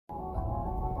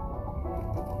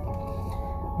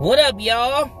What up,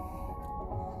 y'all?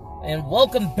 And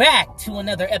welcome back to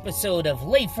another episode of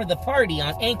Late for the Party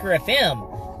on Anchor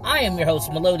FM. I am your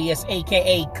host, Melodious,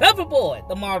 aka Coverboy,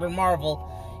 the Modern Marvel,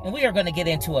 and we are going to get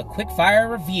into a quick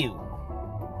fire review.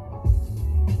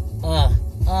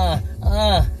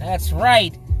 That's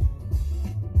right.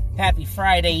 Happy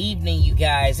Friday evening, you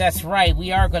guys. That's right,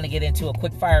 we are going to get into a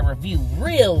quick fire review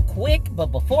real quick, but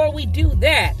before we do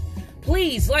that,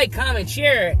 please like, comment,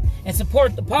 share, and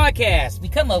support the podcast.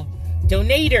 Become a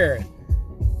donator.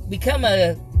 Become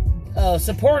a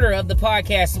supporter of the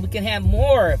podcast so we can have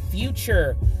more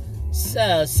future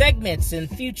segments and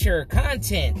future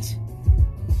content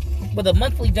with a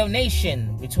monthly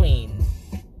donation between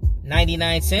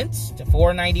 99 cents to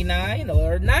 $4.99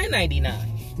 or $9.99.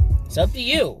 It's up to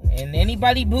you. And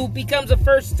anybody who becomes a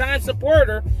first-time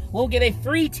supporter will get a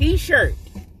free t-shirt.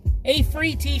 A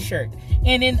free t-shirt.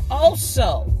 And then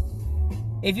also,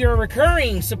 if you're a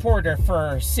recurring supporter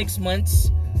for 6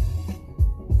 months,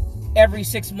 every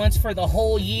 6 months for the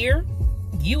whole year,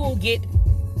 you will get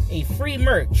a free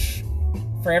merch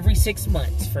for every 6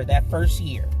 months for that first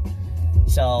year.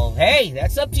 So, hey,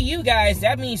 that's up to you guys.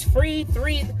 That means three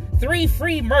free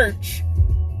merch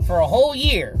for a whole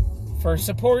year for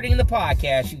supporting the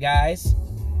podcast, you guys.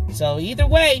 So either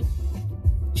way,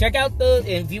 check out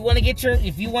if you want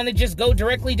to just go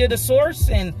directly to the source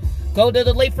and go to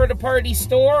the Late for the Party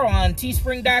store on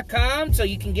teespring.com so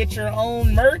you can get your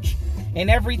own merch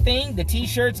and everything. The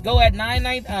t-shirts go at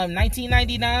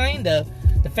 $19.99.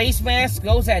 The face mask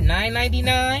goes at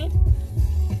 $9.99.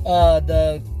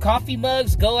 The coffee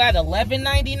mugs go at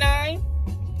 $11.99.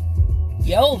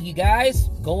 Yo, you guys,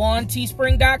 go on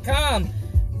teespring.com.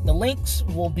 The links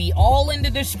will be all in the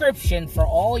description for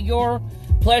all your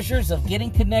pleasures of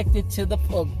getting connected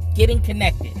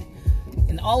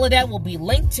and all of that will be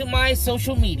linked to my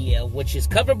social media, which is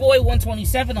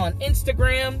Coverboy127 on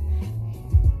Instagram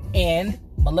and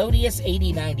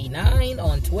Melodious8099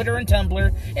 on Twitter and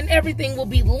Tumblr, and everything will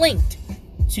be linked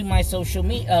to my social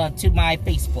media, to my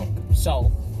Facebook.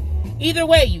 So either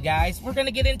way, you guys, we're going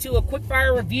to get into a quick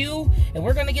fire review, and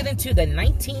we're going to get into the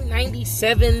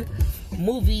 1997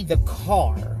 movie The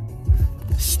Car,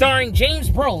 starring James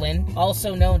Brolin,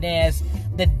 also known as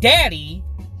the daddy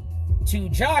to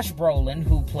Josh Brolin,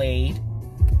 who played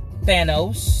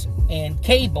Thanos, and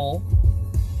Cable,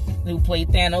 who played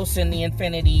Thanos in the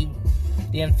Infinity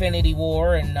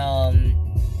War, and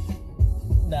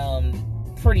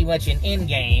pretty much in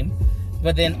Endgame.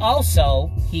 But then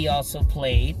he also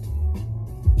played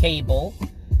Cable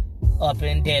up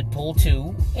in Deadpool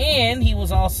 2, and he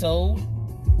was also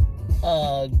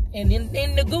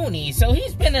in the Goonies. So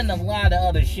he's been in a lot of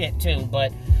other shit too,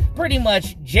 but pretty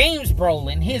much James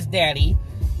Brolin, his daddy,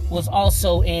 was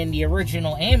also in the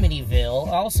original Amityville.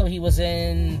 Also, he was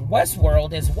in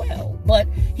Westworld as well. But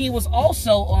he was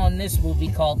also on this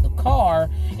movie called The Car,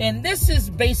 and this is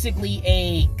basically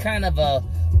a kind of a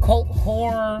cult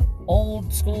horror,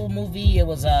 old school movie. It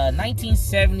was a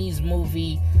 1970s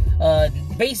movie,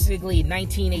 basically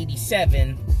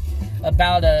 1987,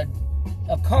 about a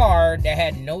car that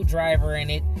had no driver in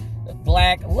it.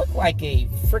 Black, looked like a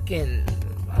freaking,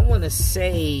 I want to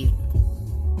say,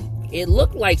 it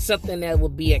looked like something that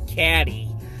would be a caddy.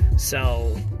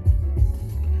 So,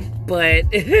 but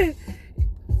it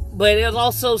was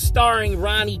also starring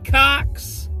Ronnie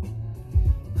Cox,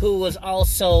 who was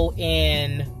also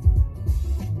in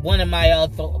one of my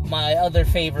other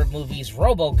favorite movies,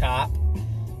 RoboCop.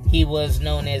 He was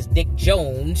known as Dick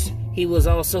Jones. He was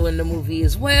also in the movie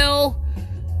as well.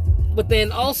 But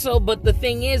the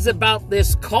thing is about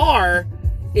this car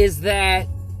is that,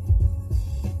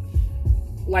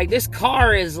 like, this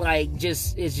car is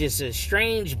just a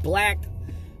strange, black,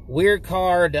 weird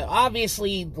car.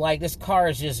 Obviously, like, this car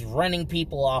is just running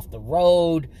people off the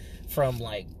road from,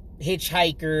 like,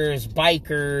 hitchhikers,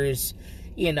 bikers,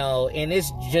 you know, and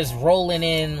it's just rolling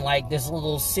in, like, this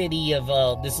little city of,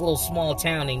 this little small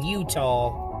town in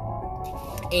Utah.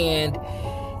 And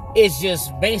it's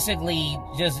just basically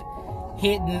just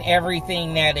hitting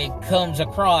everything that it comes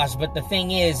across. But the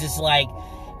thing is, it's like,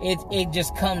 it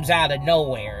just comes out of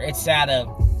nowhere. It's out of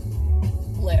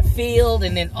left field,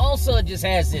 and then also it just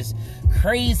has this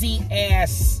crazy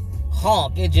ass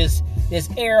honk. It just, this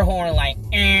air horn, like,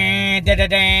 and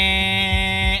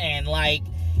like,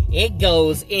 it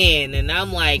goes in, and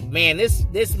I'm like, man,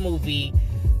 this movie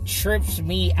trips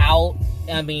me out.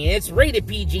 I mean, it's rated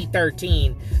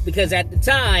PG-13 because at the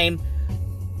time,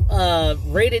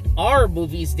 rated R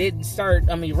movies didn't start.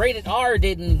 I mean, rated R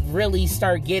didn't really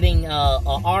start getting a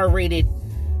R-rated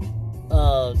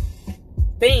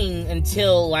thing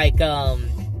until, like, I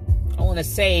want to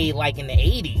say, like, in the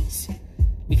 80s.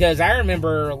 Because I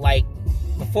remember, like,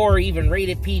 before even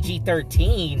rated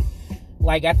PG-13,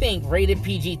 like, I think rated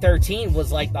PG-13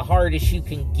 was, like, the hardest you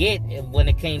can get when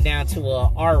it came down to a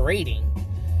R rating.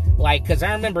 Like, because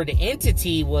I remember The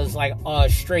Entity was, like, a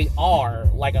straight R,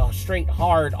 like a straight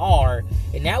hard R,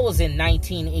 and that was in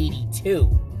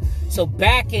 1982. So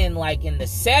back in, like, in the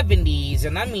 70s,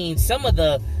 and I mean, some of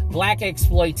the black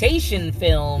exploitation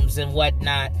films and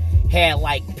whatnot had,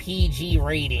 like, PG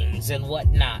ratings and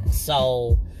whatnot.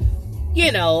 So,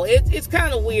 you know, it's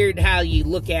kind of weird how you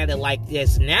look at it like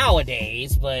this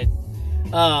nowadays, but,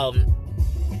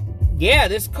 yeah,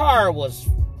 this car was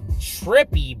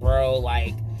trippy, bro.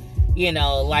 Like, you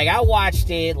know, like, I watched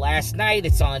it last night.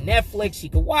 It's on Netflix. You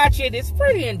can watch it. It's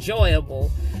pretty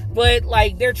enjoyable. But,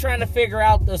 like, they're trying to figure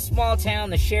out the small town,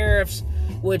 the sheriffs,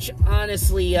 which,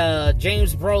 honestly,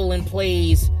 James Brolin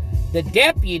plays the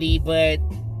deputy, but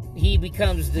he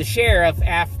becomes the sheriff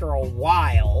after a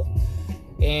while.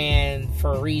 And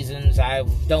for reasons, I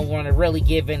don't want to really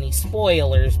give any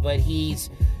spoilers, but he's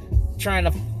trying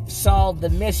to solve the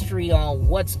mystery on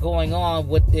what's going on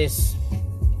with this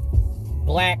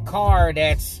black car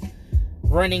that's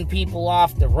running people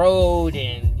off the road,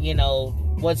 and, you know,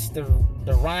 what's the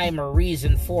rhyme or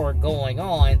reason for it going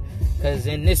on. Because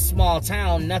in this small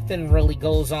town, nothing really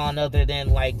goes on other than,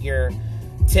 like, your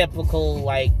typical,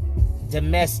 like,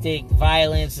 domestic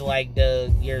violence, like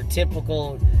your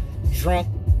typical drunk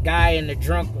guy in the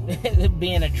drunk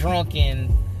being a drunk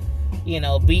and, you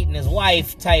know, beating his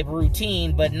wife type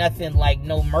routine, but nothing like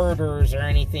no murders or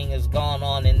anything has gone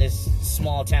on in this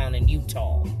small town in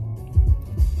Utah.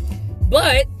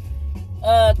 But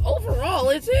overall,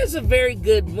 it is a very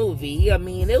good movie. I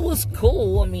mean, it was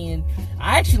cool. I mean,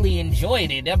 I actually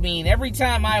enjoyed it. I mean, every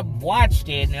time I watched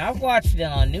it, and I've watched it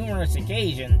on numerous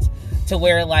occasions, to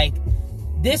where, like,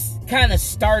 this kind of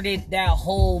started that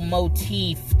whole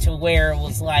motif to where it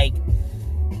was like,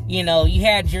 you know, you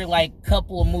had your, like,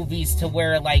 couple of movies to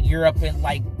where, like, you're up in,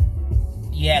 like,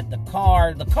 you had the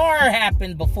car. The car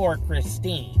happened before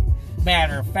Christine,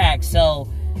 matter of fact. So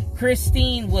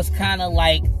Christine was kind of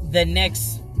like the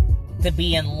next to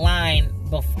be in line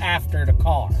after the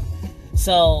car.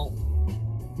 So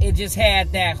it just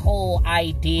had that whole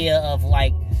idea of,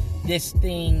 like, this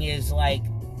thing is, like,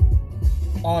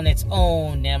 on its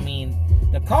own. I mean,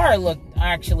 the car looked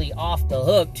actually off the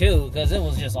hook too, because it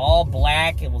was just all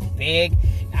black. It was big.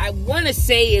 I want to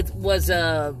say it was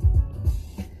I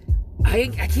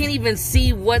can't even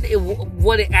see what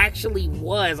it actually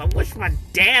was. I wish my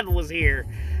dad was here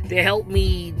to help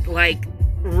me, like,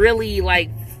 really, like,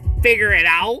 figure it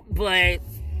out. But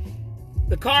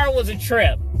the car was a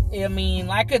trip. I mean,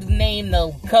 I could name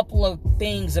a couple of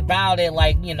things about it,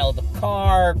 like, you know, the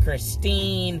car,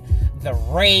 Christine, the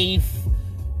Wraith,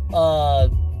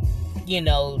 you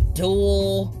know,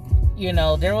 Duel. You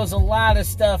know, there was a lot of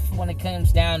stuff when it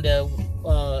comes down to,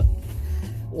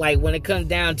 like, when it comes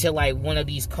down to, like, one of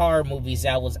these car movies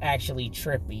that was actually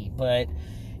trippy. But,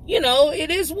 you know,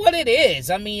 it is what it is.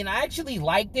 I mean, I actually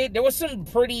liked it. There was some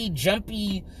pretty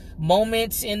jumpy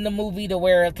moments in the movie to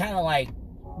where it kind of, like,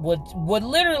 would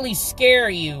literally scare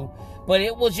you, but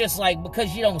it was just like,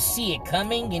 because you don't see it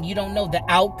coming and you don't know the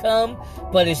outcome,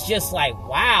 but it's just like,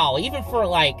 wow. Even for,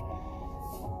 like,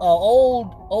 a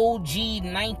old OG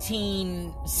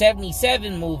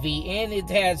 1977 movie, and it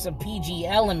has some PG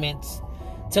elements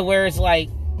to where it's like,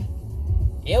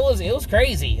 it was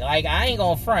crazy. Like, I ain't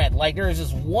gonna front. Like, there's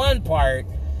this one part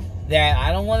that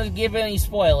I don't want to give any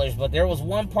spoilers, but there was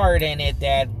one part in it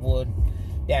that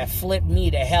flipped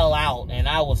me the hell out, and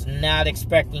I was not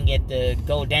expecting it to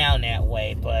go down that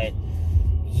way. But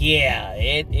yeah,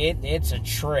 it's a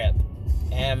trip.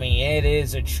 I mean, it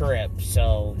is a trip.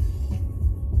 So,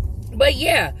 but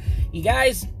yeah, you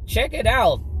guys check it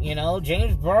out. You know,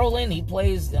 James Brolin, he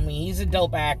plays, I mean, he's a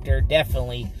dope actor,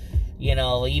 definitely. You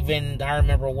know, even I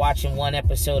remember watching one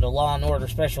episode of Law and Order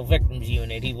Special Victims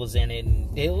Unit. He was in it,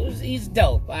 and he's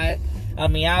dope. I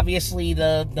mean, obviously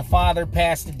the father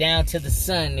passed it down to the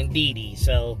son, Ndidi.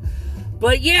 So,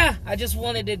 but yeah, I just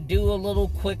wanted to do a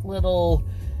quick little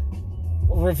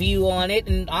review on it.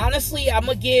 And honestly, I'm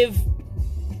gonna give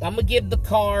the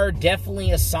car definitely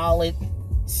a solid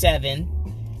 7.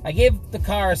 I give the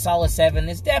car a solid 7.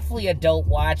 It's definitely a dope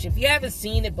watch. If you haven't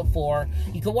seen it before,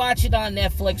 you can watch it on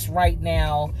Netflix right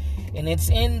now, and it's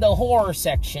in the horror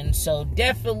section, so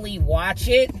definitely watch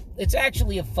it. It's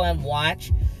actually a fun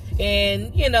watch,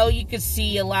 and, you know, you can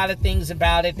see a lot of things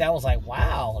about it that was like,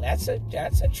 wow, that's a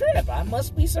trip. I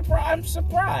must be surprised. I'm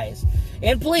surprised.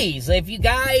 And please, if you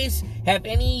guys have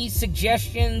any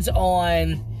suggestions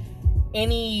on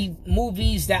any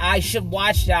movies that I should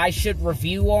watch, that I should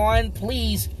review on,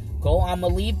 please I'm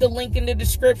gonna leave the link in the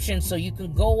description so you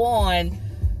can go on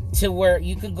to where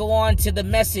you can go on to the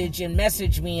message and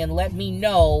message me and let me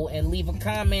know and leave a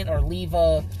comment or leave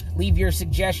your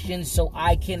suggestions so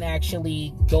I can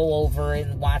actually go over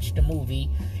and watch the movie.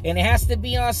 And it has to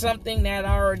be on something that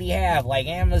I already have, like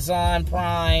Amazon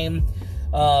Prime,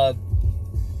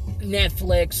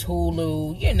 Netflix,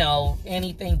 Hulu,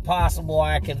 anything possible.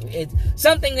 It's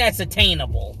something that's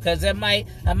attainable, because I might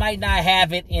not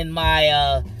have it in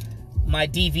my my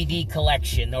DVD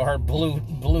collection or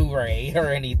Blu-ray or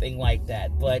anything like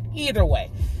that. But either way,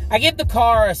 I give the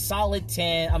car a solid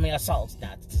 10. I mean, not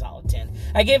a solid 10.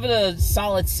 I give it a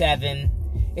solid 7.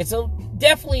 It's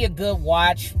definitely a good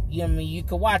watch. You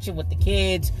can watch it with the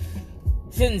kids.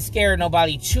 Shouldn't scare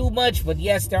nobody too much, but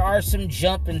yes, there are some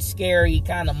jump and scary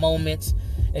kind of moments,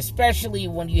 especially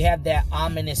when you have that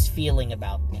ominous feeling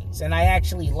about things, and I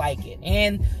actually like it.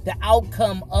 And the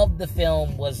outcome of the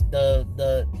film was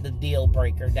the deal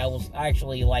breaker. That was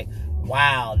actually like,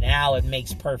 wow, now it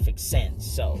makes perfect sense.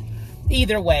 So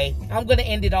either way, I'm going to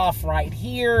end it off right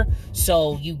here.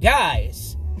 So you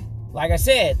guys, like I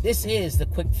said, this is the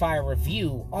quickfire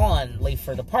review on Late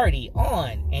for the Party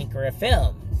on Anchor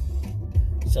FM.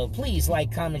 So please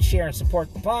like, comment, share, and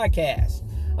support the podcast.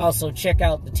 Also, check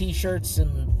out the t-shirts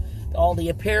and all the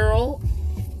apparel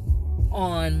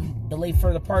on the Late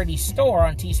for the Party store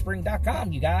on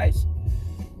teespring.com, you guys.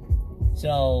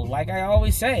 So, like I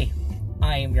always say,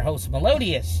 I am your host,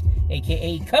 Melodious,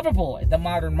 a.k.a. Coverboy, the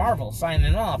Modern Marvel,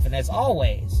 signing off. And as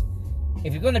always,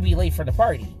 if you're going to be late for the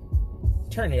party,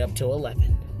 turn it up to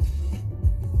 11.